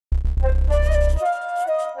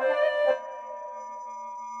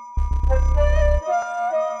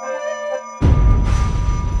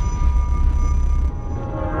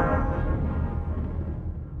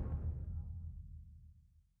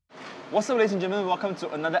What's up, ladies and gentlemen? Welcome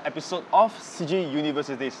to another episode of CG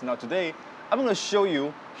Universities. Now today, I'm going to show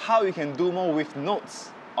you how you can do more with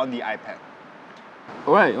notes on the iPad.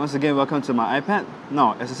 Alright, once again, welcome to my iPad.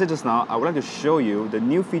 Now, as I said just now, I would like to show you the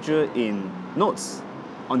new feature in Notes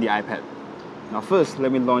on the iPad. Now first,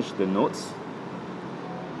 let me launch the Notes.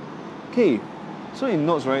 Okay, so in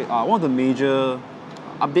Notes, right, one of the major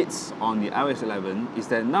updates on the iOS 11 is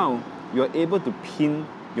that now you're able to pin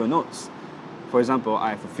your notes. For example,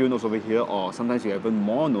 I have a few notes over here, or sometimes you have even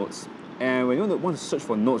more notes. And when you want to search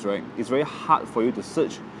for notes, right, it's very hard for you to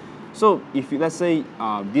search. So if you, let's say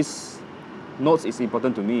this notes is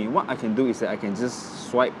important to me, what I can do is that I can just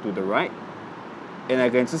swipe to the right, and I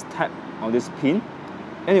can just tap on this pin,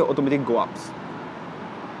 and it will automatically go up.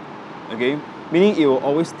 Okay, meaning it will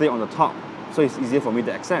always stay on the top, so it's easier for me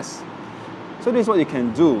to access. So this is what you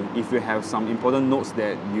can do if you have some important notes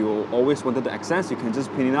that you always wanted to access. You can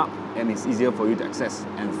just pin it up and it's easier for you to access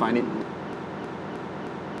and find it.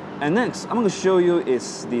 And next, I'm going to show you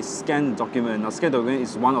is the scan document. Now scan document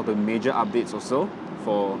is one of the major updates also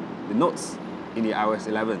for the notes in the iOS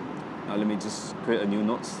 11. Now let me just create a new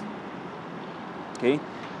notes. Okay.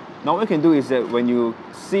 Now what you can do is that when you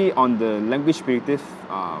see on the language predictive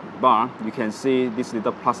bar, you can see this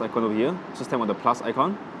little plus icon over here. Just tap on the plus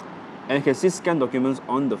icon. And you can see scan documents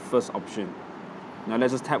on the first option. Now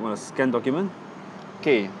let's just tap on the scan document.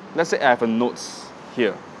 Okay, let's say I have a notes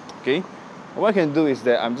here. Okay, what I can do is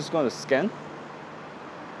that I'm just going to scan.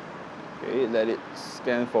 Okay, let it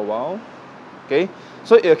scan for a while. Okay,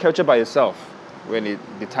 so it will capture by itself when it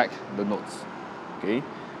detects the notes. Okay,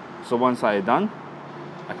 so once I'm done,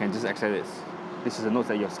 I can just access this. This is the notes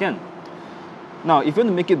that you have scanned. Now, if you want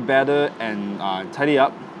to make it better and tidy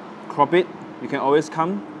up, crop it, you can always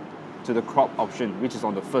come to the crop option, which is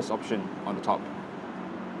on the first option on the top.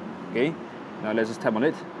 Okay, now let's just tap on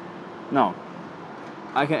it. Now,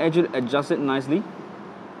 I can actually adjust it nicely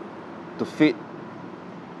to fit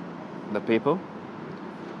the paper.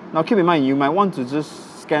 Now keep in mind, you might want to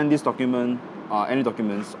just scan this document, any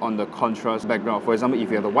documents on the contrast background. For example, if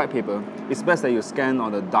you have a white paper, it's best that you scan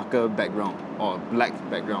on the darker background or black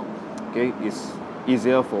background. Okay, it's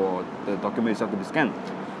easier for the document itself to be scanned.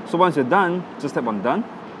 So once you're done, just tap on done.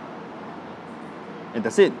 And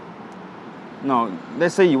that's it. Now,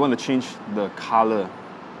 let's say you want to change the color.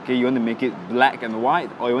 Okay, you want to make it black and white,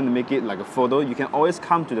 or you want to make it like a photo. You can always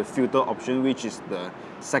come to the filter option, which is the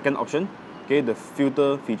second option. Okay, the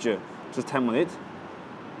filter feature. Just tap on it.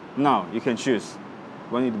 Now you can choose.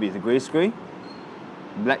 You want it to be the grayscale,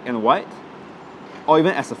 black and white, or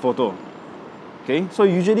even as a photo. Okay, so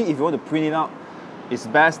usually if you want to print it out, it's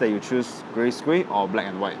best that you choose grayscale or black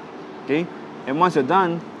and white. Okay, and once you're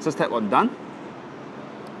done, just tap on done.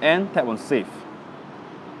 And tap on save.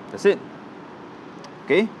 That's it.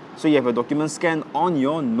 Okay, so you have a document scan on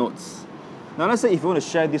your notes. Now let's say if you want to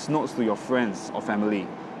share these notes to your friends or family,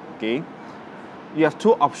 okay, you have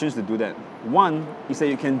two options to do that. One is that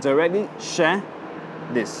you can directly share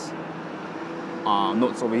this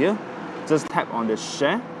notes over here. Just tap on the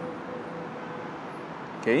share.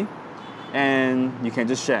 Okay, and you can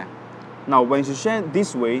just share. Now when you share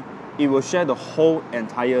this way, it will share the whole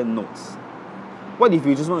entire notes. What if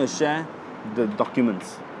you just want to share the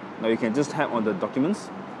documents? Now you can just tap on the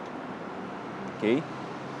documents, okay,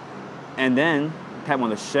 and then tap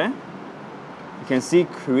on the share. You can see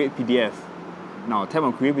create PDF. Now tap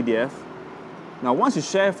on create PDF. Now once you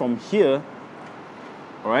share from here,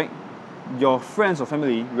 all right, your friends or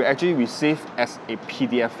family will actually receive as a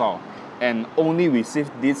PDF file and only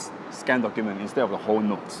receive this scanned document instead of the whole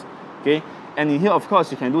notes. Okay, and in here, of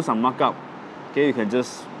course, you can do some markup. Okay, you can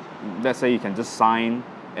just, let's say you can just sign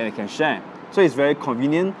and you can share. So it's very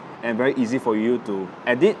convenient and very easy for you to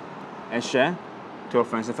edit and share to your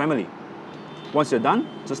friends and family. Once you're done,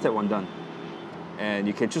 just tap on done. And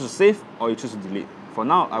you can choose to save or you choose to delete. For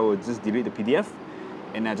now, I will just delete the PDF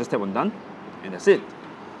and I just tap on done, and that's it.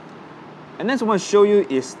 And next, what I want to show you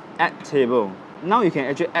is add table. Now you can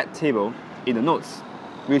actually add table in the notes,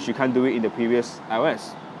 which you can't do it in the previous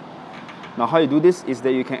iOS. Now how you do this is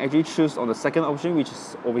that you can actually choose on the second option, which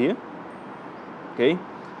is over here. Okay,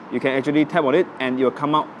 you can actually tap on it and it will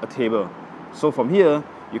come out a table. So from here,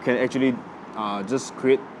 you can actually just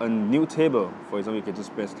create a new table. For example, you can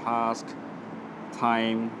just press task,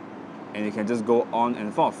 time, and you can just go on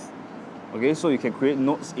and forth. Okay, so you can create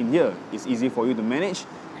notes in here. It's easy for you to manage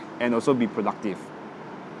and also be productive.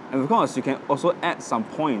 And of course, you can also add some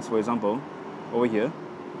points. For example, over here,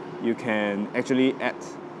 you can actually add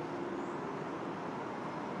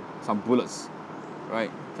some bullets,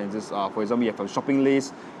 right? You can just, for example, you have a shopping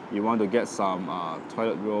list, you want to get some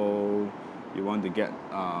toilet roll, you want to get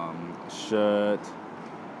shirt,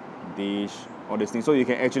 dish, all these things. So you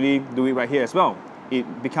can actually do it right here as well.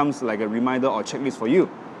 It becomes like a reminder or checklist for you.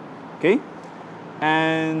 Okay?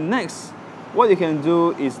 And next, what you can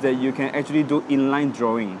do is that you can actually do inline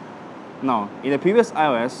drawing. Now, in the previous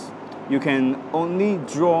iOS, you can only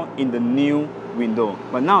draw in the new window.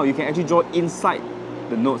 But now you can actually draw inside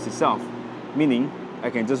the notes itself. Meaning, I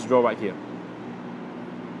can just draw right here.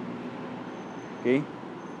 Okay?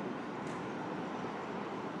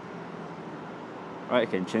 Right,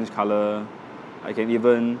 I can change color. I can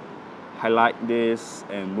even highlight this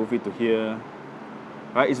and move it to here.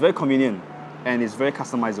 Right, it's very convenient and it's very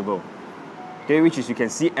customizable. Okay, which is you can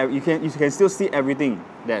see you can still see everything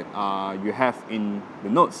that you have in the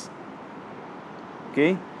notes.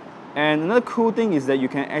 Okay, and another cool thing is that you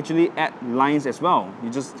can actually add lines as well. You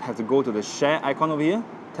just have to go to the share icon over here,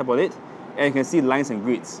 tap on it, and you can see lines and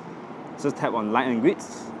grids. Just tap on line and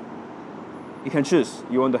grids. You can choose.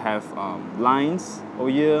 You want to have lines over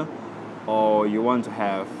here, or you want to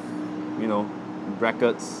have, you know,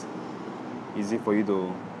 brackets. Easy for you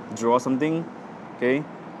to draw something, okay,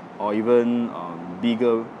 or even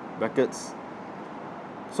bigger brackets.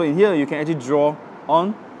 So in here, you can actually draw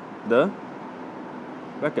on the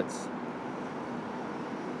brackets.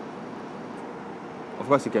 Of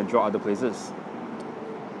course, you can draw other places.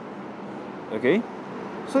 Okay.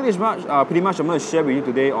 So this is pretty much I'm going to share with you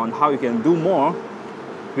today on how you can do more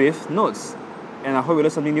with notes. And I hope you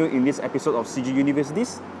learned something new in this episode of CG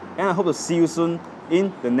Universities. And I hope to see you soon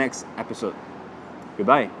in the next episode.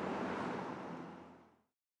 Goodbye.